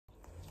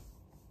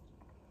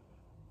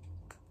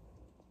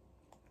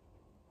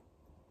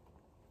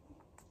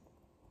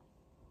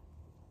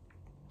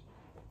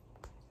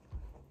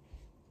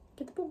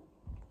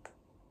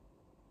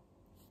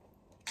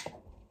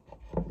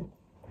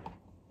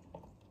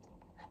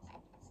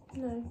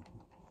No.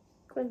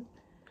 Quinn,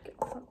 get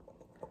off that.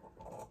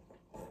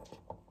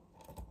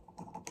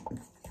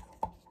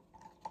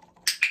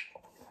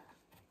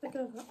 Let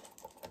go of that.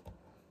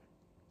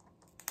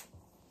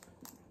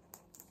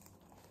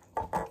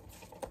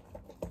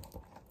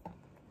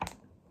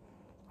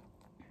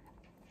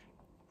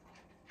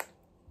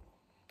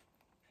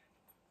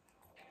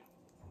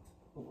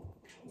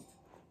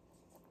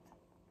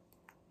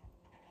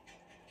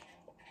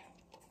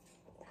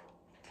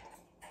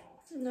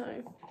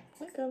 No,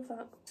 let go of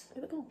that.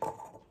 Let it go.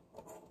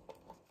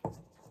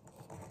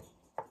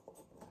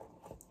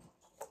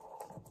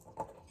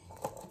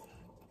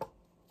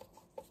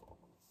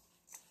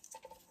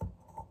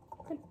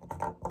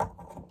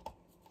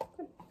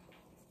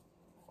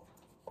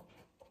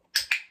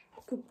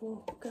 Good boy,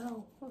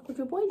 girl. Good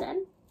your boy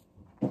then.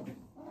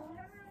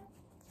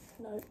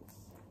 No,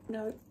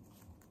 no.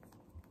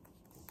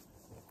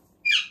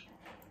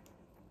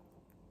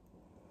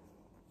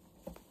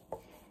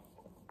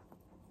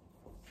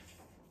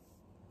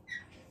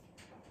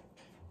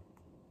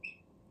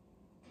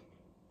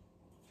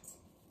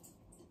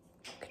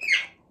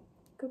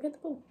 Go get the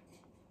ball.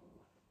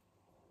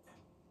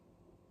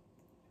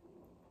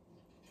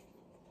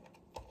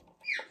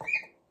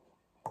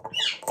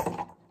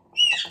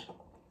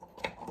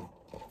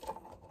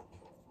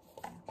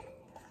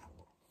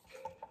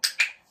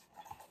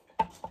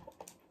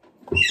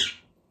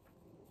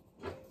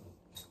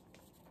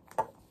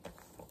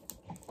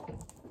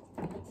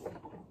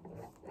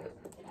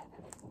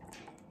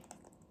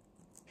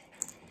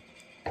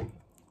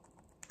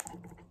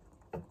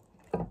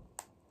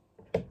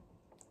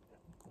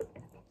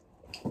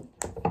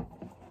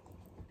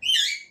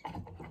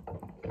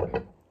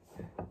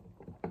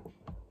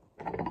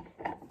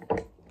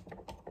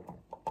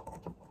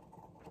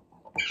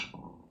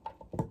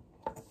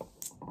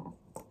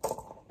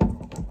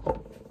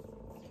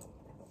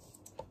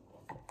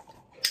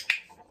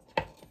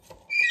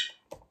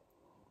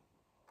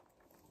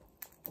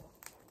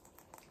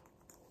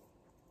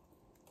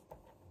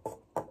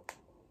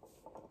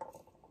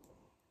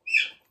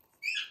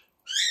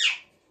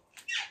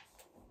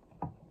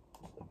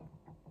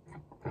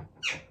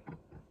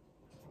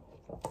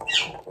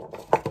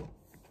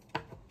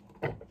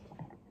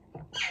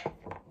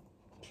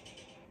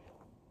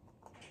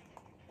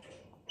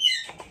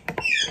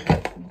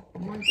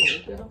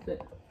 Get off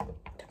it.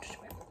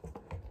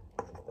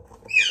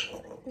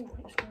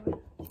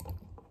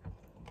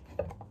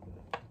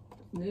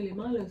 Nearly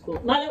Milo's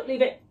fault. Milo,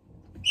 leave it.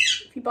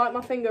 If you bite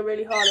my finger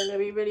really hard, I'm going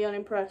to be really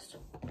unimpressed.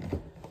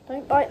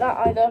 Don't bite that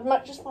either. I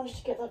might just manage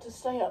to get that to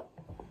stay up.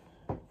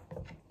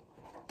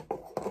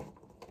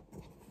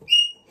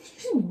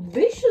 She's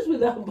vicious with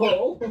that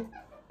ball.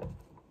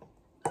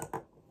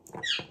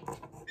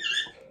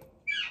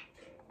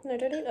 No,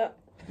 don't eat that.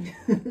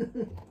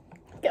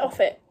 Get off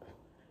it.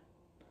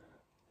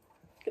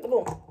 Get the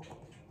ball.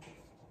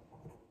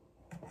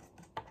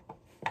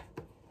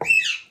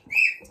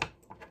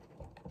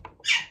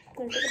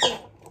 No, get the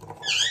ball.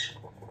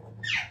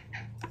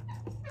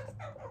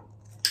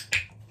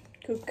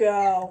 Good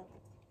girl.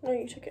 No,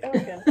 you took it out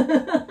again.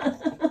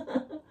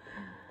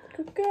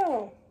 Good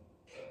girl.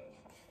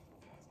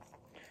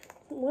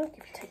 It won't work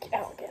if you take it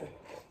out again.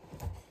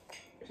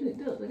 Actually, it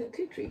does. I get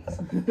 2 treats.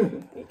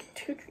 You get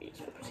 2 treats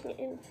for putting it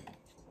in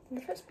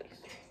the first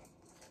place.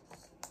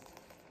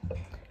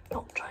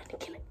 Not trying to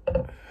kill it.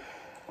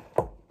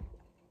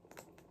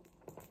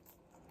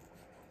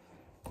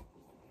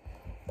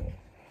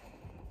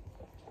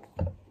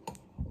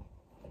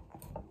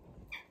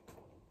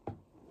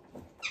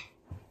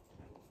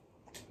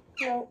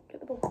 No, get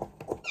the ball.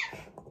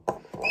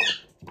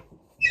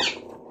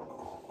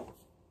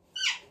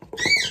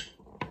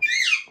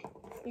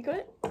 You got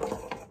it?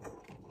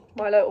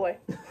 Milo, away.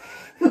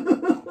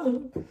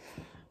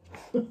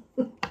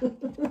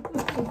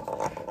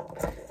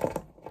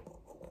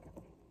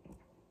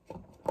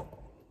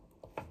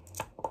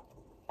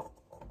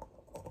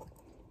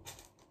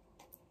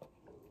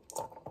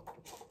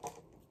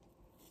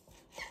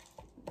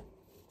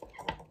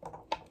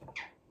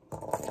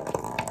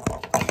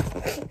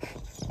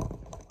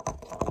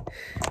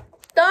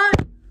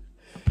 Don't!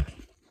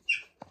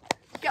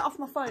 Get off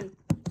my phone.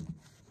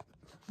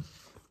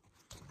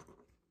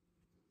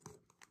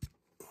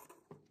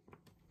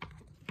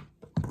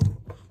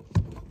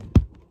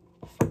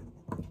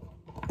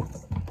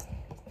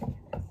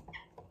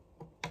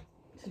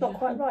 It's not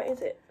quite right,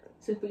 is it?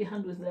 So but your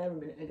hand was there a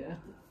minute ago.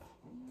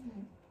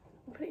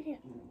 I'll put it here.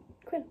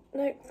 Quinn,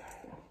 no.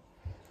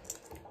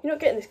 You're not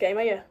getting this game,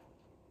 are you?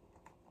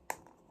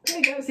 There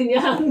you go, it's in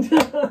your hand.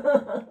 Never got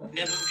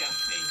me.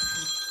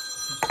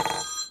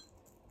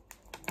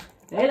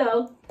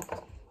 Hello.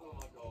 Oh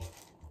my god.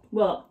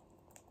 What?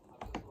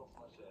 I've just lost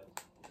my shirt.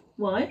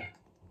 Why?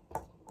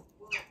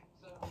 Well,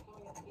 so I'm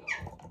coming up the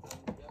yard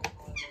and we have to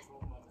find no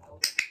problem. I'm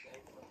held up the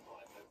gate and I'm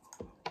fine, no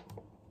problem.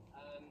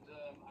 And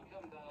I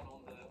come down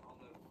on the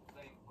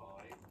lane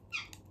 5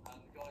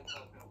 and the guy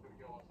tells me I've got to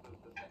go onto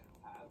the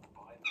second pad,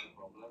 fine, no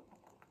problem.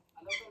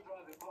 And as I'm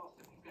driving past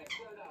him, he's going,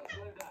 slow down,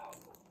 slow down.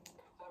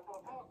 So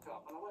I parked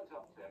up and I went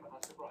up to him and I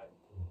said, right,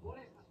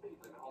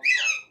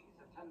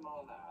 10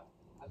 mile an hour.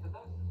 I said,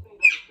 that's the speed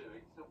I was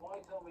doing, so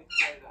why tell me to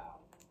slow down?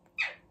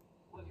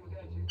 Well, you were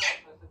going too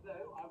fast. I said, no,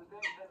 I was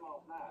going 10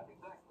 miles an hour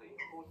exactly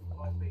according to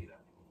my speeder.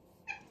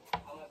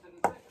 And I said,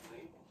 and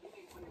secondly, you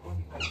need to put your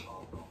body face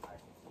mask on, mate.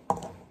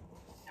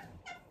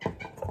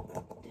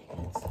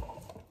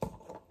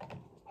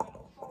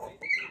 I'm sorry,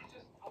 it's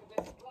just, I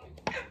mean, it's like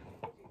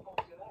putting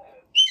function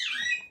airs.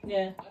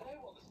 Yeah. I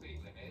know what the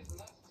speed limit is,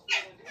 and that's the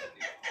speed I do with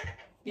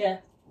you.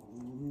 Yeah.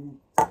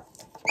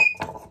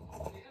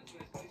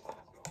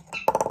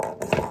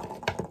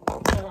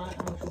 Alright,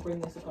 I shall bring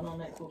this up on our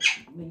next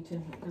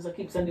meeting because I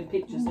keep sending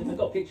pictures. If I've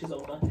got pictures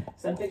of her,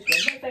 send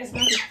pictures. No face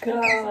mask.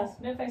 No face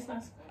mask. No face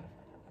mask.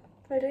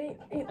 I don't eat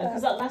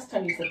Because that. that last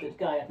time you said the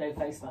guy had no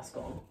face mask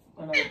on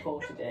when I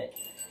reported it,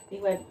 he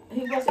went,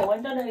 who was it? I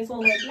went, no, he's one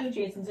wearing blue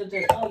jeans. And said,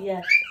 oh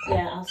yeah,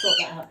 I'll sort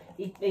that out.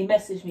 He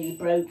messaged me, he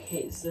broke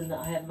his, and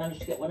I haven't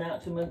managed to get one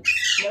out to him. And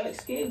no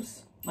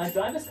excuse. My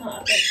drivers can't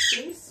have no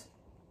excuse.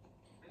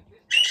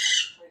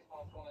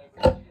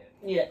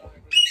 Yeah.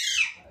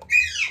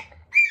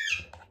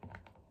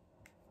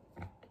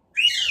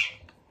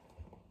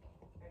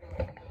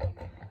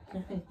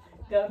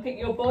 Go and pick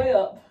your boy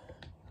up.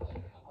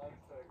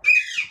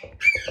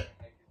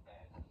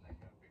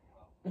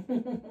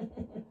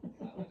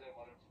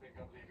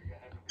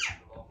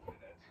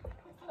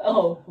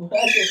 Oh,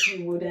 I guess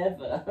you would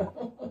ever.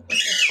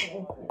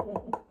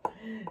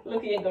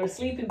 Look, you ain't got a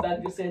sleeping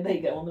bag just saying, there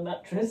you go, on the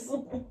mattress.